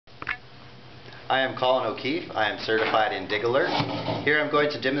I am Colin O'Keefe. I am certified in Dig Alert. Here I'm going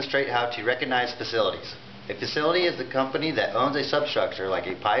to demonstrate how to recognize facilities. A facility is the company that owns a substructure, like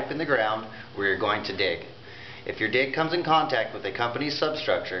a pipe in the ground, where you're going to dig. If your dig comes in contact with a company's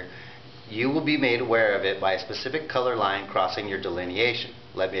substructure, you will be made aware of it by a specific color line crossing your delineation.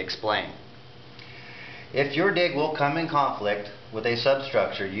 Let me explain. If your dig will come in conflict with a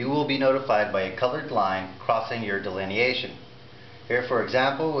substructure, you will be notified by a colored line crossing your delineation. Here, for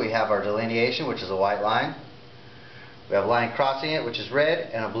example, we have our delineation, which is a white line. We have a line crossing it, which is red,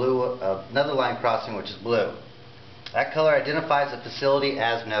 and another line crossing, which is blue. That color identifies the facility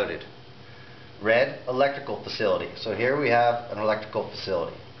as noted. Red, electrical facility. So here we have an electrical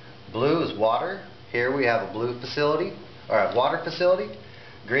facility. Blue is water. Here we have a blue facility, or a water facility.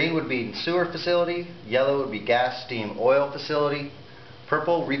 Green would be sewer facility. Yellow would be gas, steam, oil facility.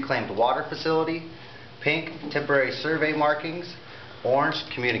 Purple, reclaimed water facility. Pink, temporary survey markings. Orange,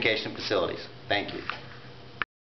 communication facilities. Thank you.